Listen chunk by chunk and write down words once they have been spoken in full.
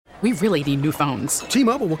we really need new phones.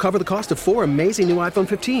 T-Mobile will cover the cost of 4 amazing new iPhone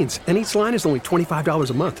 15s, and each line is only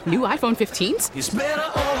 $25 a month. New iPhone 15s? It's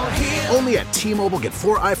better over here. Only at T-Mobile, get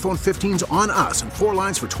 4 iPhone 15s on us and 4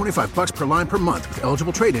 lines for $25 per line per month with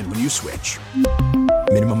eligible trade-in when you switch.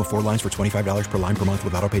 Minimum of 4 lines for $25 per line per month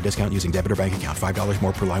with autopay discount using debit or bank account. $5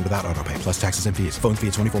 more per line without autopay, plus taxes and fees. Phone fee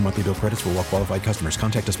at 24 monthly bill credits for well-qualified customers.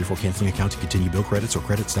 Contact us before canceling account to continue bill credits or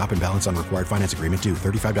credit stop and balance on required finance agreement due.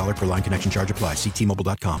 $35 per line connection charge applies. See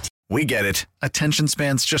T-Mobile.com. We get it. Attention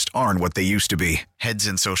spans just aren't what they used to be. Heads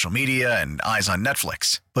in social media and eyes on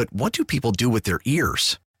Netflix. But what do people do with their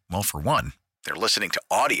ears? Well, for one, they're listening to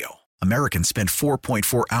audio. Americans spend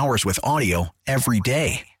 4.4 hours with audio every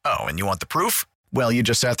day. Oh, and you want the proof? Well, you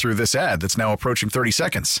just sat through this ad that's now approaching 30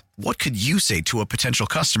 seconds. What could you say to a potential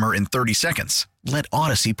customer in 30 seconds? Let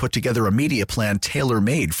Odyssey put together a media plan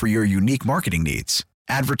tailor-made for your unique marketing needs.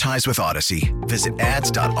 Advertise with Odyssey. Visit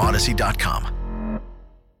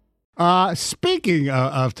ads.odyssey.com. Speaking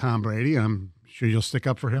of Tom Brady, I'm sure you'll stick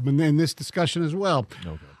up for him in this discussion as well.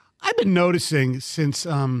 Okay. I've been noticing since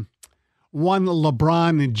one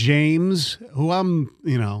LeBron James, who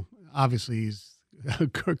obviously he's a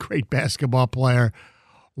great basketball player,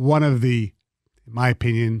 one of the, in my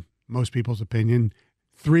opinion, most people's opinion,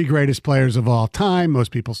 3 greatest players of all time.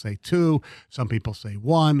 Most people say 2. Some people say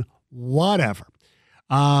 1. Whatever.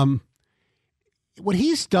 What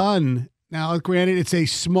he's done, now granted it's a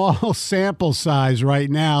small sample size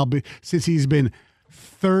right now, but since he's been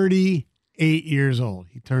 38 years old.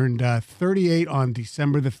 He turned 38 on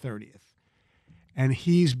December the 30th. And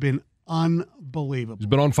he's been unbelievable. He's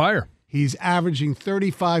been on fire. He's averaging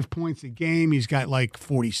 35 points a game. He's got like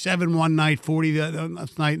 47 one night, 40 the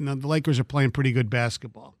next night, and the Lakers are playing pretty good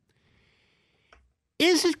basketball.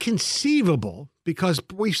 Is it conceivable, because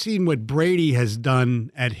we've seen what Brady has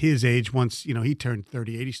done at his age once, he turned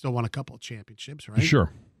 38. He still won a couple of championships, right?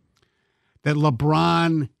 Sure. That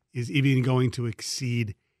LeBron is even going to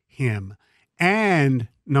exceed him. And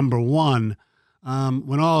number one,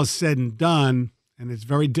 when all is said and done, and it's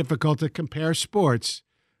very difficult to compare sports,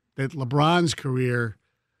 that LeBron's career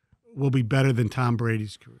will be better than Tom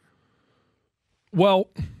Brady's career. Well,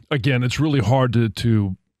 again, it's really hard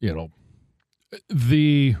to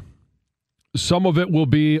some of it will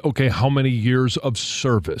be, okay, how many years of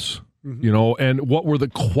service, and what were the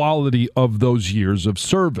quality of those years of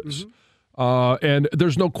service? And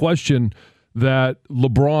there's no question that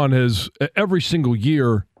LeBron has, every single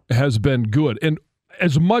year, has been good. And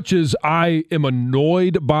as much as I am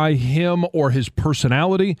annoyed by him or his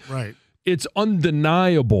personality, right, it's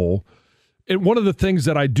undeniable. And one of the things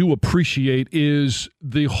that I do appreciate is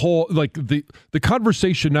the whole, the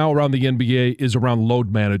conversation now around the NBA is around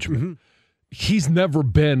load management. He's never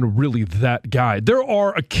been really that guy. There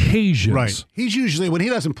are occasions. Right. He's usually, when he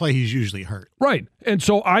doesn't play, he's usually hurt. Right. And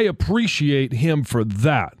so I appreciate him for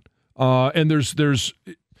that. And there's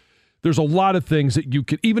a lot of things that you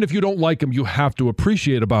could, even if you don't like him, you have to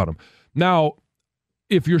appreciate about him. Now,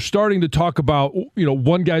 if you're starting to talk about,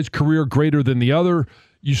 one guy's career greater than the other,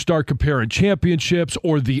 you start comparing championships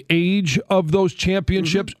or the age of those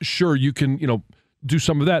championships, sure, you can, do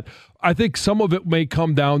some of that. I think some of it may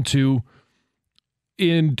come down to,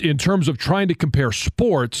 in terms of trying to compare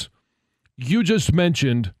sports, you just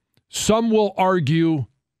mentioned some will argue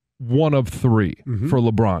one of 3 for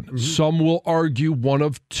LeBron. Some will argue one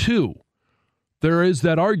of 2. There is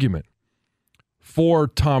that argument. For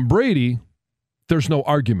Tom Brady, there's no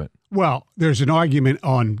argument. Well, there's no argument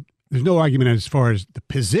as far as the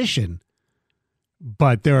position,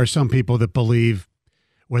 but there are some people that believe,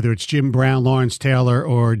 whether it's Jim Brown, Lawrence Taylor,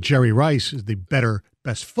 or Jerry Rice, is the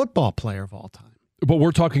best football player of all time. But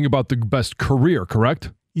we're talking about the best career,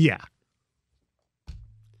 correct? Yeah.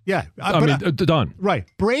 Yeah. Done. Right.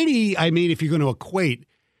 Brady, if you're going to equate,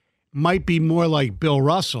 might be more like Bill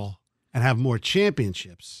Russell and have more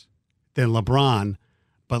championships than LeBron.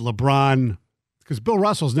 But LeBron, because Bill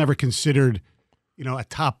Russell's never considered, a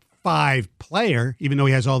top 5 player, even though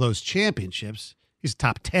he has all those championships. He's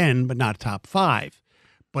top 10, but not top 5.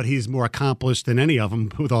 But he's more accomplished than any of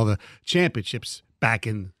them with all the championships back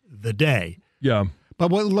in the day. Yeah.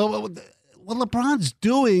 But what LeBron's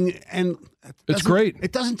doing, and it's great.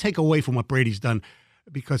 It doesn't take away from what Brady's done,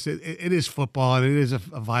 because it is football and it is a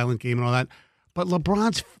violent game and all that. But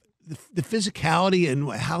LeBron's the physicality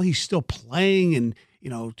and how he's still playing, and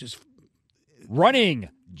just running,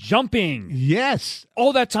 jumping, yes,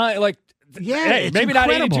 all that time. Maybe incredible. Not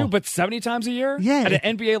 82, but 70 times a year. Yeah, at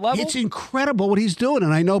an NBA level. It's incredible what he's doing,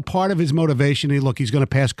 and I know part of his motivation. He's going to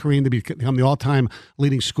pass Kareem to become the all-time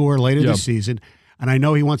leading scorer later this season, and I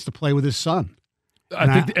know he wants to play with his son.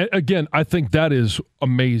 I think that is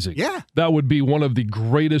amazing. Yeah. That would be one of the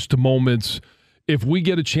greatest moments if we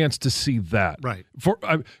get a chance to see that. Right.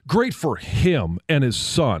 Great for him and his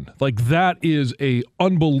son. Like, that is a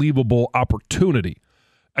unbelievable opportunity.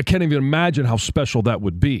 I can't even imagine how special that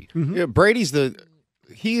would be. Mm-hmm. Yeah,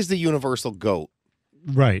 he's the universal GOAT.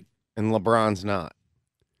 Right. And LeBron's not.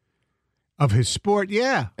 Of his sport,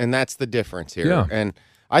 yeah. And that's the difference here. Yeah. And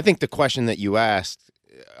I think the question that you asked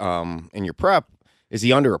in your prep, is he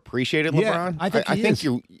underappreciated, LeBron? Yeah,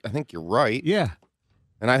 I think you're right. Yeah.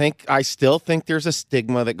 And I still think there's a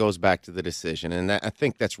stigma that goes back to the decision, and I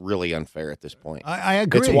think that's really unfair at this point. I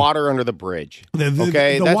agree. It's water under the bridge.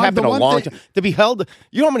 Okay, that happened a long time. To be held,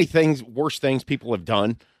 you know how many worse things people have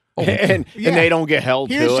done, and they don't get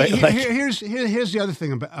held to it. Here's the other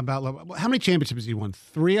thing about LeBron. How many championships has he won?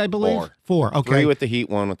 3, I believe. 4. Okay. 3 with the Heat,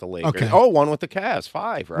 1 with the Lakers. Okay. Oh, 1 with the Cavs.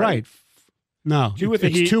 5, right? Right. No, 2 with the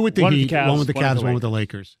Heat, 2 with the 1 with Heat, the Cavs, 1 with the Cavs, 1 with the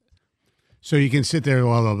Lakers. So you can sit there.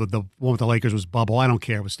 Well, the one with the Lakers was bubble. I don't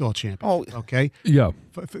care. It was still a championship. Okay. Yeah.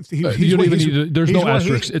 You don't even need. There's no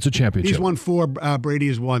asterisk. It's a championship. He's won 4. Brady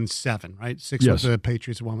has won 7. Right. 6 with the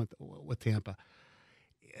Patriots. 1 with Tampa.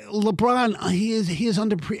 LeBron, he is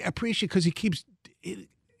underappreciated because he keeps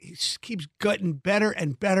getting better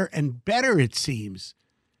and better and better. It seems.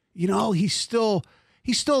 You know, he's still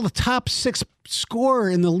the top 6 scorer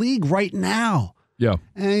in the league right now. Yeah.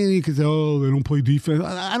 And you could say, oh, they don't play defense.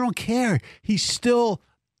 I don't care. He's still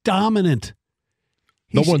dominant.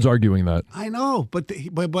 No one's arguing that. I know, but he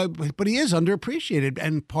is underappreciated,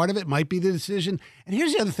 and part of it might be the decision. And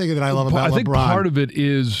here's the other thing that I love about LeBron. I think part of it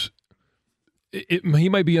is he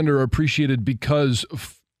might be underappreciated because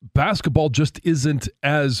basketball just isn't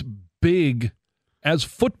as big as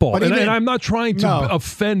football. And I'm not trying to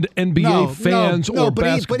offend NBA fans or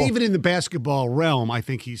basketball. But even in the basketball realm, I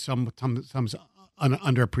think he's sometimes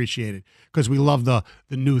underappreciated because we love the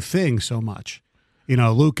new thing so much. You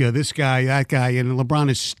know, Luka, this guy, that guy, and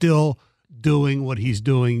LeBron is still doing what he's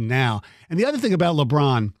doing now. And the other thing about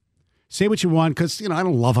LeBron, say what you want, because, I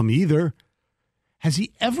don't love him either. Has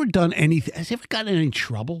he ever done anything? Has he ever gotten in any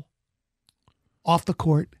trouble off the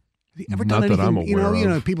court? Has he ever done anything? That I'm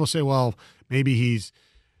aware of. People say, well, maybe he's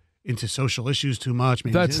into social issues too much.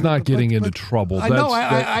 Maybe that's not getting into trouble.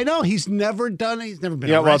 I know. He's never done it. He's never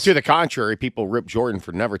been arrested. Well, to the contrary, people rip Jordan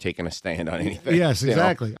for never taking a stand on anything. Yes,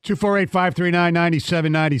 exactly.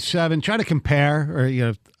 248-539-9797. Try to compare,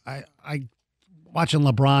 or I watching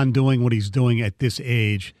LeBron doing what he's doing at this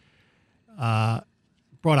age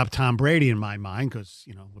brought up Tom Brady in my mind because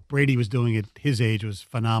what Brady was doing at his age was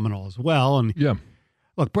phenomenal as well. And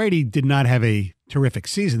look, Brady did not have a terrific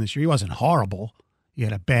season this year. He wasn't horrible. He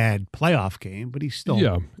had a bad playoff game, but he still,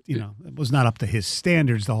 it was not up to his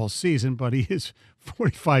standards the whole season, but he is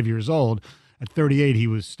 45 years old. At 38, he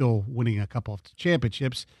was still winning a couple of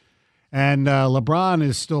championships. And LeBron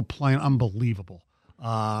is still playing unbelievable.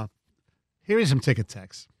 Here is some ticket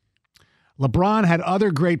text. LeBron had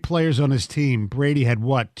other great players on his team. Brady had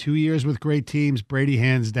 2 years with great teams? Brady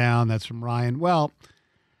hands down. That's from Ryan. Well,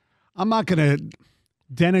 I'm not going to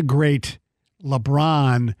denigrate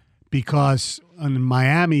LeBron because in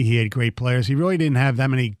Miami he had great players. He really didn't have that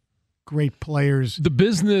many great players. The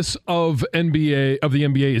business of the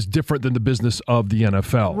NBA is different than the business of the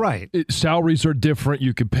NFL. Right. Salaries are different.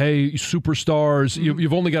 You could pay superstars. Mm-hmm.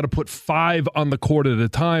 You've only got to put 5 on the court at a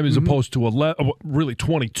time as opposed to really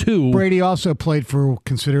 22. Brady also played for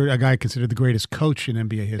a guy considered the greatest coach in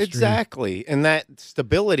NBA history. Exactly. And that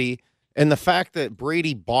stability and the fact that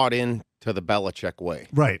Brady bought into the Belichick way.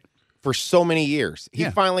 Right. For so many years. He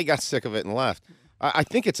finally got sick of it and left. I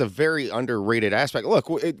think it's a very underrated aspect. Look,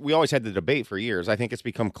 we always had the debate for years. I think it's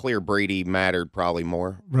become clear Brady mattered probably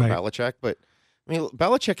more for Belichick. But, I mean,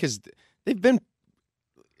 Belichick they've been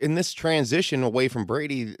in this transition away from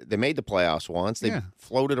Brady. They made the playoffs once. They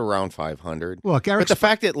floated around 500. Well, but the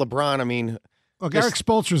fact that LeBron, Eric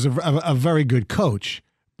Spoelstra is a very good coach,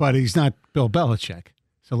 but he's not Bill Belichick.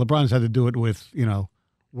 So LeBron's had to do it with,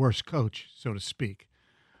 worse coach, so to speak.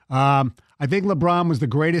 I think LeBron was the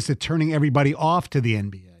greatest at turning everybody off to the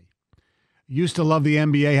NBA. Used to love the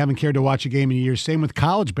NBA, haven't cared to watch a game in years. Same with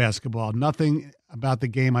college basketball. Nothing about the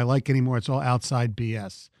game I like anymore. It's all outside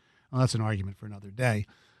BS. Well, that's an argument for another day.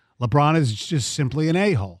 LeBron is just simply an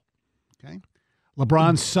a-hole. Okay?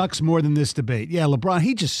 LeBron sucks more than this debate. Yeah, LeBron,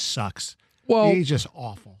 he just sucks. Well, he's just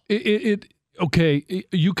awful. Okay,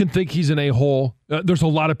 you can think he's an a-hole. There's a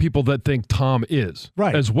lot of people that think Tom is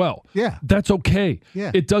as well. Yeah. That's okay.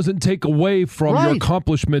 Yeah. It doesn't take away from your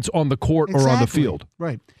accomplishments on the court or on the field.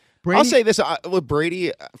 Right. Brady, I'll say this with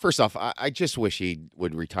Brady. First off, I just wish he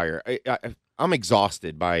would retire. I'm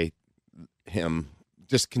exhausted by him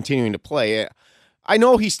just continuing to play. I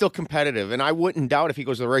know he's still competitive, and I wouldn't doubt if he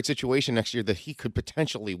goes to the right situation next year that he could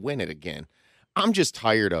potentially win it again. I'm just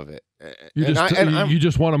tired of it. You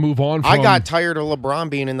just want to move on from... I got tired of LeBron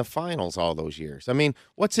being in the finals all those years. I mean,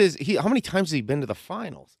 how many times has he been to the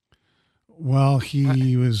finals? Well,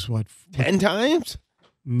 he was, 10 times?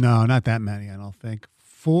 No, not that many, I don't think.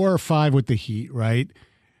 4 or 5 with the Heat, right?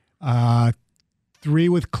 3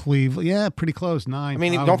 with Cleveland. Yeah, pretty close. 9. I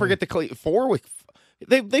mean, probably. Don't forget the 4 with...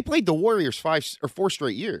 They played the Warriors 5 or 4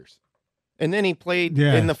 straight years. And then he played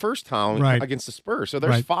in the first time against the Spurs. So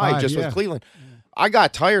there's 5 just with Cleveland. I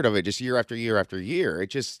got tired of it just year after year after year. It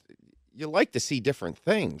just, you like to see different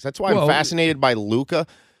things. That's why I'm fascinated by Luka.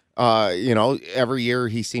 Every year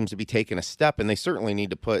he seems to be taking a step, and they certainly need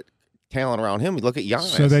to put talent around him. We look at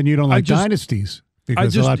Giannis. So then you don't like dynasties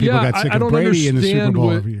because a lot of people got sick of Brady in the Super Bowl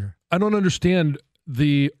every year. I don't understand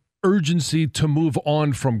the urgency to move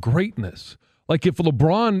on from greatness. Like if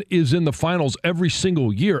LeBron is in the finals every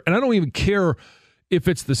single year, and I don't even care if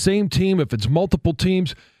it's the same team, if it's multiple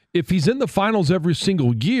teams, if he's in the finals every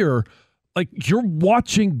single year, like you're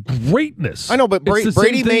watching greatness. I know, but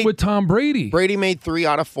Brady made with Tom Brady. Brady made 3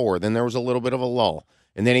 out of 4. Then there was a little bit of a lull,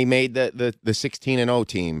 and then he made the 16-0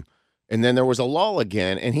 team, and then there was a lull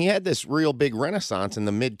again, and he had this real big renaissance in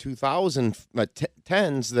the mid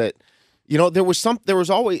 2010s that. There was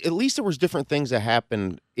always, at least there was different things that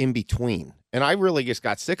happened in between. And I really just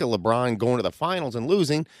got sick of LeBron going to the finals and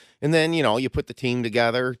losing. And then, you put the team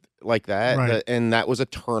together like that. Right. And that was a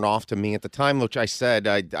turnoff to me at the time, which I said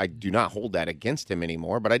I do not hold that against him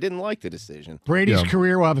anymore, but I didn't like the decision. Brady's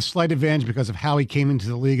career will have a slight advantage because of how he came into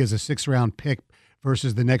the league as a 6th-round pick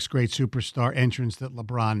versus the next great superstar entrance that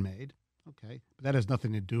LeBron made. Okay. But that has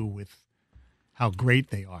nothing to do with how great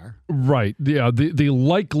they are. Right. Yeah. The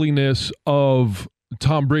likeliness of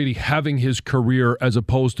Tom Brady having his career as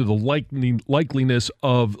opposed to the likeliness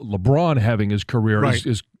of LeBron having his career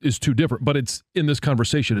is too different. But it's in this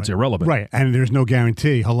conversation, it's irrelevant. Right. And there's no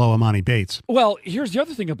guarantee. Hello, Amani Bates. Well, here's the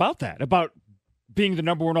other thing about that, about being the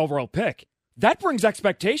number 1 overall pick. That brings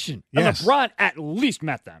expectation. Yes. And LeBron at least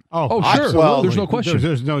met them. Oh, sure. Well, there's no question.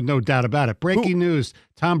 There's no doubt about it. Breaking news.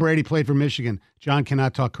 Tom Brady played for Michigan. John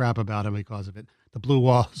cannot talk crap about him because of it. The blue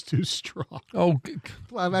wall is too strong. Oh,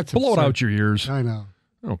 that's blow it absurd. out your ears. I know.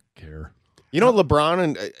 I don't care.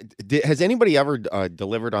 LeBron, has anybody ever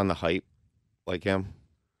delivered on the hype like him?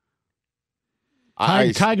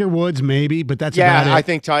 Tiger Woods, maybe, but that's about it. I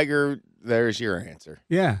think Tiger, there's your answer.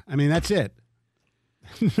 Yeah, I mean, that's it.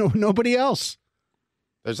 Nobody else.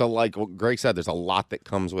 There's like what Greg said, there's a lot that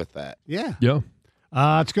comes with that. Yeah. Yeah.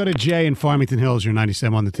 Let's go to Jay in Farmington Hills. You're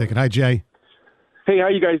 97 on the ticket. Hi, Jay. Hey, how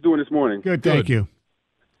you guys doing this morning? Good, thank you.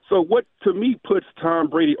 So what, to me, puts Tom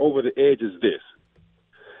Brady over the edge is this.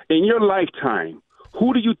 In your lifetime,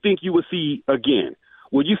 who do you think you will see again?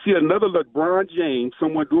 Will you see another LeBron James,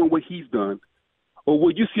 someone doing what he's done? Or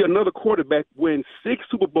will you see another quarterback win 6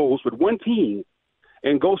 Super Bowls with one team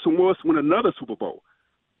and go somewhere else to win another Super Bowl?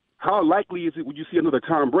 How likely is it would you see another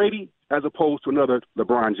Tom Brady as opposed to another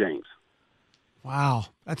LeBron James? Wow,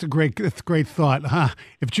 that's a great thought. Huh?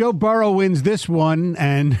 If Joe Burrow wins this one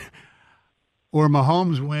or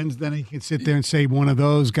Mahomes wins, then he can sit there and say one of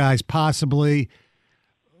those guys possibly.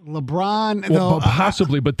 LeBron,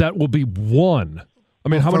 possibly, but that will be one. I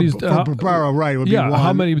mean, how many? For Burrow, right? It would be one.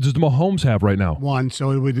 How many does Mahomes have right now? 1, so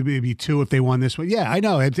it would be 2 if they won this one. Yeah, I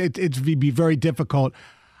know it'd be very difficult.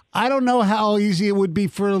 I don't know how easy it would be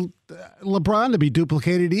for LeBron to be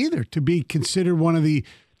duplicated either, to be considered one of the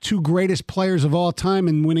 2 greatest players of all time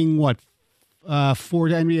and winning 4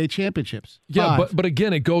 NBA championships. 5. Yeah, but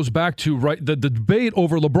again, it goes back to the debate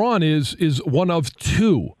over LeBron is one of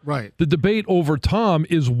 2. Right. The debate over Tom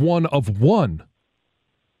is one of 1.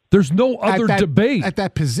 There's no other debate at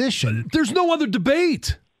that position. There's no other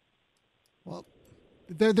debate. Well,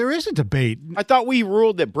 there is a debate. I thought we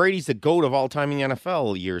ruled that Brady's the GOAT of all time in the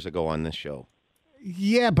NFL years ago on this show.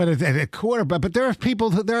 Yeah, but at a quarterback. But there are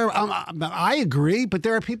people. I agree, but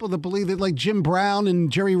there are people that believe that, like Jim Brown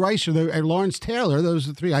and Jerry Rice or Lawrence Taylor, those are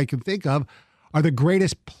the 3 I can think of, are the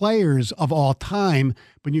greatest players of all time.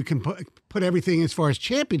 But you can put everything as far as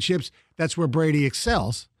championships. That's where Brady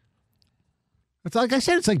excels. It's like I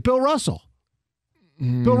said. It's like Bill Russell.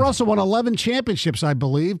 Bill Russell won 11 championships, I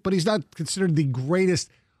believe, but he's not considered the greatest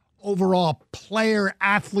overall player,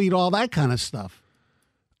 athlete, all that kind of stuff.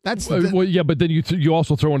 That's yeah, but then you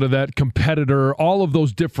also throw into that competitor, all of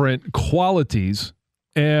those different qualities,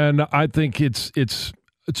 and I think it's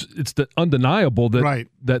undeniable that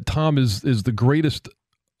that Tom is the greatest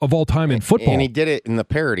of all time in football, and he did it in the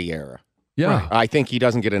parody era. Yeah, I think he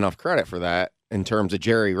doesn't get enough credit for that. in terms of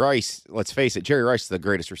Jerry Rice. Let's face it, Jerry Rice is the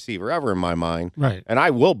greatest receiver ever in my mind. Right. And I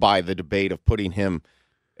will buy the debate of putting him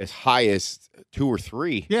as high as 2 or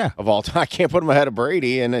 3 of all time. I can't put him ahead of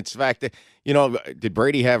Brady. And it's the fact that, did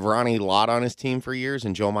Brady have Ronnie Lott on his team for years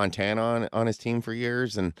and Joe Montana on his team for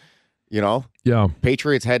years? And,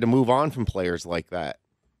 Patriots had to move on from players like that.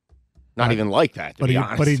 Not even like that, to be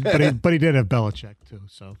honest. But he did have Belichick, too.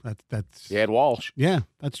 So that's... He had Walsh. Yeah,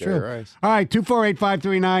 that's Jerry true. Rice. All right,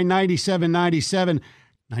 248-539-9797.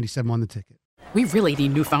 97 won the ticket. We really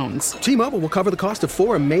need new phones. T-Mobile will cover the cost of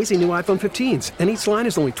 4 amazing new iPhone 15s, and each line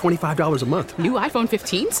is only $25 a month. New iPhone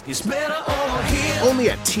 15s? It's better over here. Only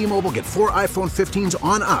at T-Mobile, get 4 iPhone 15s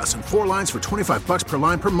on us and 4 lines for $25 per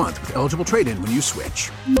line per month with eligible trade-in when you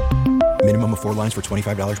switch. Minimum of 4 lines for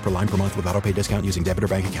 $25 per line per month with autopay discount using debit or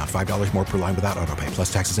bank account. $5 more per line without autopay,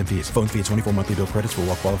 plus taxes and fees. Phone fee at 24 monthly bill credits for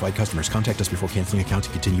well-qualified customers. Contact us before canceling account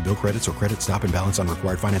to continue bill credits or credit stop and balance on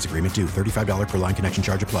required finance agreement due. $35 per line connection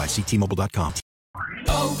charge applies. See T-Mobile.com.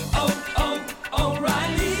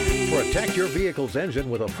 O'Reilly. Protect your vehicle's engine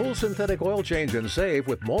with a full synthetic oil change and save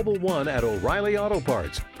with Mobil 1 at O'Reilly Auto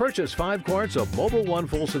Parts. Purchase 5 quarts of Mobil 1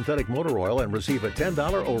 full synthetic motor oil and receive a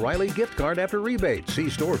 $10 O'Reilly gift card after rebate. See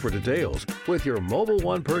store for details. With your Mobil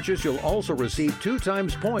 1 purchase, you'll also receive 2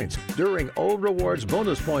 times points during O Rewards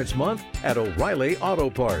Bonus Points Month at O'Reilly Auto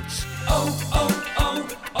Parts.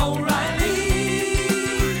 O'Reilly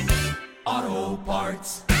Auto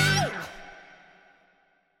Parts.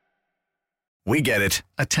 We get it.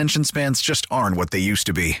 Attention spans just aren't what they used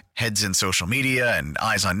to be. Heads in social media and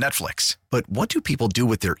eyes on Netflix. But what do people do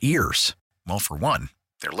with their ears? Well, for one,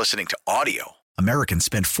 they're listening to audio. Americans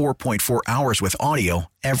spend 4.4 hours with audio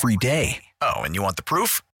every day. Oh, and you want the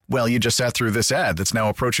proof? Well, you just sat through this ad that's now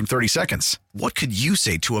approaching 30 seconds. What could you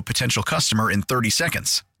say to a potential customer in 30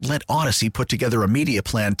 seconds? Let Odyssey put together a media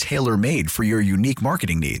plan tailor-made for your unique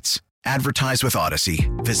marketing needs. Advertise with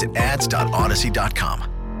Odyssey. Visit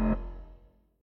ads.odyssey.com.